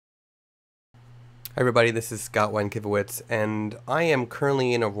Hi everybody, this is Scott Weinkiewicz, and I am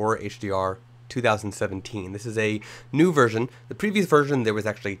currently in Aurora HDR 2017. This is a new version. The previous version, there was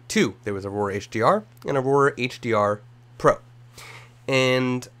actually two. There was Aurora HDR and Aurora HDR Pro.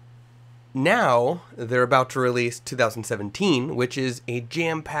 And now they're about to release 2017, which is a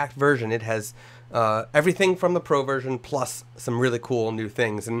jam-packed version. It has everything from the Pro version plus some really cool new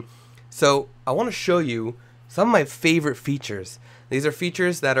things. And so I want to show you some of my favorite features. These are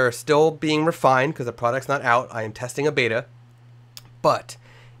features that are still being refined because the product's not out. I am testing a beta, but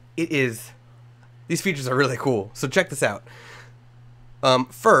these features are really cool. So check this out.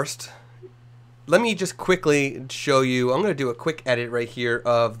 First, let me just quickly show you. I'm going to do a quick edit right here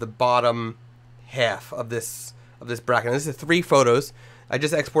of the bottom half of this bracket. This is 3 photos. I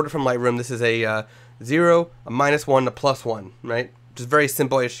just exported from Lightroom. This is a 0, a -1, a +1, right? Just very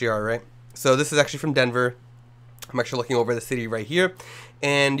simple HDR, right? So this is actually from Denver. I'm actually looking over the city right here,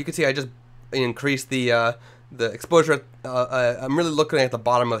 and you can see I just increased the exposure. I'm really looking at the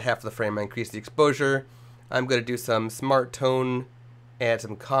bottom of half of the frame. I increased the exposure. I'm going to do some smart tone, add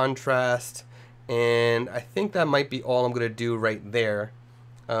some contrast, and I think that might be all I'm going to do right there,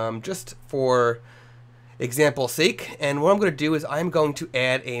 just for example's sake. And what I'm going to do is I'm going to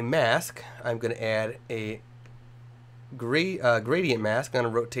add a mask. I'm going to add a gradient mask. I'm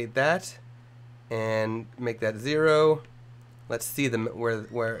going to rotate that and make that 0. Let's see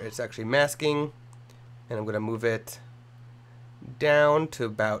where it's actually masking, and I'm going to move it down to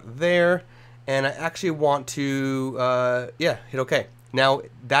about there, and I actually want to hit OK. Now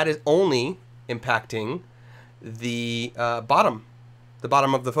that is only impacting the bottom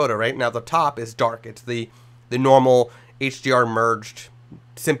of the photo. Right now the top is dark. It's the normal HDR merged,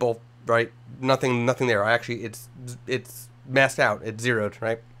 simple, right? Nothing there. It's masked out. It's zeroed,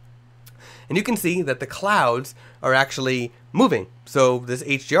 right? And you can see that the clouds are actually moving. So this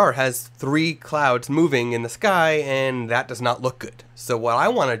HDR has 3 clouds moving in the sky, and that does not look good. So what I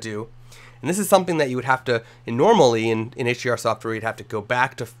want to do, and this is something that you would have to, normally in HDR software, you'd have to go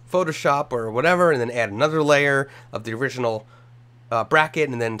back to Photoshop or whatever, and then add another layer of the original bracket,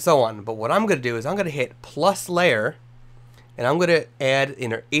 and then so on. But what I'm going to do is I'm going to hit plus layer, and I'm going to add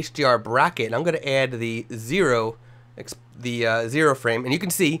in our HDR bracket, and I'm going to add the 0 frame, and you can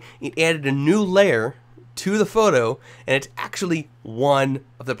see it added a new layer to the photo, and it's actually one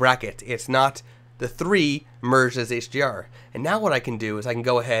of the brackets. It's not the 3 merged as HDR. And now what I can do is I can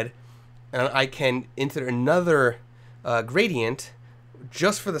go ahead and I can insert another gradient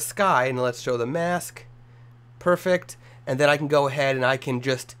just for the sky, and let's show the mask. Perfect. And then I can go ahead and I can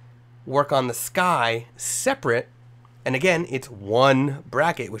just work on the sky separate, and again it's one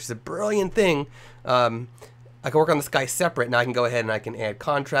bracket, which is a brilliant thing. I can work on the sky separate. Now I can go ahead and I can add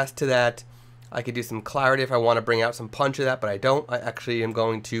contrast to that. I could do some clarity if I want to bring out some punch of that, but I don't. I actually am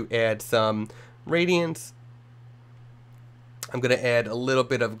going to add some radiance. I'm going to add a little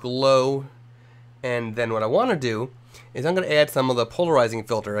bit of glow. And then what I want to do is I'm going to add some of the polarizing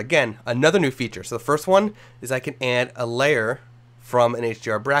filter. Again, another new feature. So the first one is I can add a layer from an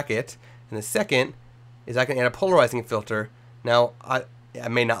HDR bracket. And the second is I can add a polarizing filter. Now, I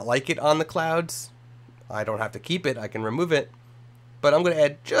may not like it on the clouds. I don't have to keep it, I can remove it, but I'm going to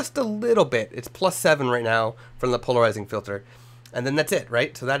add just a little bit. It's +7 right now from the polarizing filter, and then that's it,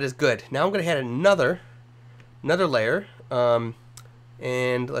 right? So that is good. Now I'm going to add another layer,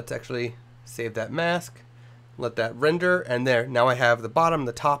 and let's actually save that mask, let that render, and there. Now I have the bottom,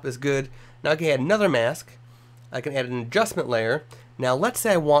 the top is good. Now I can add another mask. I can add an adjustment layer. Now let's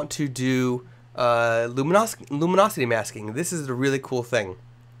say I want to do luminosity masking. This is a really cool thing.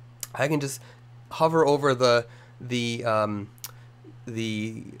 I can just hover over the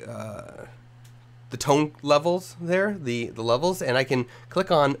tone levels there, the levels, and I can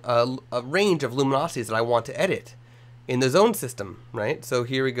click on a range of luminosities that I want to edit in the zone system, right? So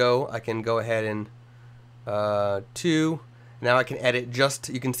here we go. I can go ahead and 2. Now I can edit just,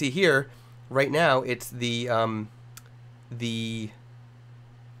 you can see here right now it's the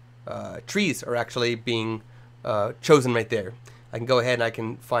trees are actually being chosen right there. I can go ahead and I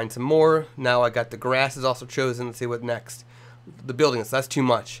can find some more. Now I got the grass is also chosen. Let's see what next. The buildings, so that's too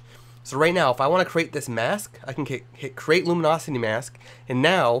much. So right now, if I want to create this mask, I can hit create luminosity mask, and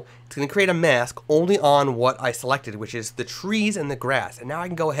now it's going to create a mask only on what I selected, which is the trees and the grass. And now I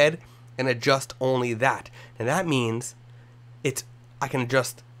can go ahead and adjust only that. And that means I can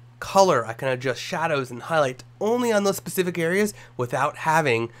adjust color, I can adjust shadows and highlights only on those specific areas without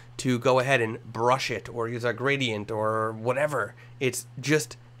having to go ahead and brush it or use a gradient or whatever. It's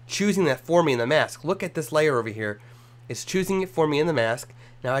just choosing that for me in the mask. Look at this layer over here. It's choosing it for me in the mask.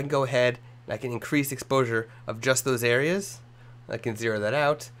 Now I can go ahead and I can increase exposure of just those areas. I can zero that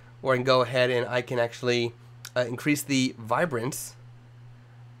out. or I can go ahead and I can actually increase the vibrance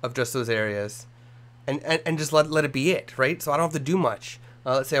of just those areas, and just let it be it, right? So I don't have to do much.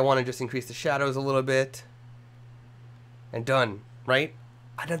 Let's say I want to just increase the shadows a little bit, and done, right?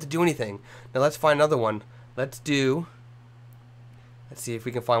 I don't have to do anything. Now let's find another one. Let's see if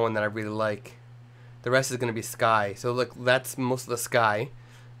we can find one that I really like. The rest is going to be sky. So look, that's most of the sky.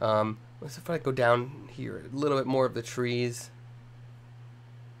 Let's if I go down here, a little bit more of the trees.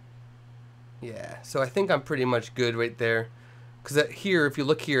 Yeah, so I think I'm pretty much good right there. Because here, if you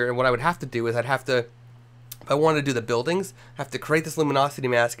look here, and what I would have to do is I'd have to, if I wanted to do the buildings, I have to create this luminosity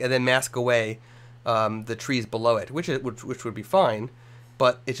mask and then mask away the trees below it, which would be fine,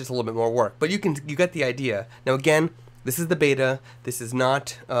 but it's just a little bit more work. But you get the idea. Now again, this is the beta. This is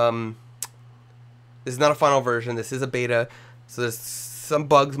not a final version. This is a beta, so there's some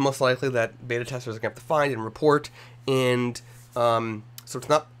bugs most likely that beta testers are gonna have to find and report, and so it's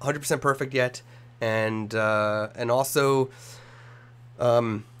not 100% perfect yet, and also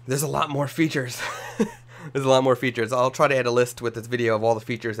there's a lot more features. There's a lot more features. I'll try to add a list with this video of all the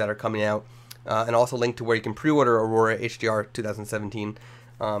features that are coming out, and also link to where you can pre-order Aurora HDR 2017.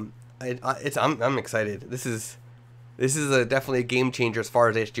 I'm excited. This is definitely a game changer as far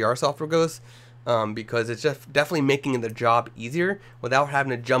as HDR software goes, because it's just definitely making the job easier without having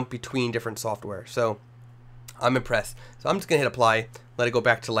to jump between different software. So I'm impressed. So I'm just gonna hit apply, let it go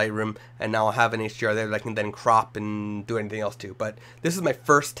back to Lightroom, and now I'll have an HDR there that I can then crop and do anything else to. But this is my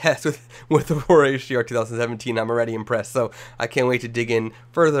first test with Aurora HDR 2017. I'm already impressed, so I can't wait to dig in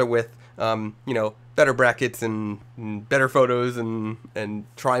further with you know, better brackets and better photos and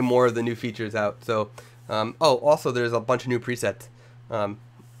try more of the new features out. So oh, also there's a bunch of new presets,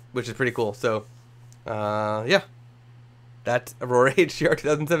 which is pretty cool. So yeah, that's Aurora HDR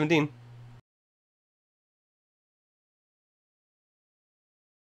 2017.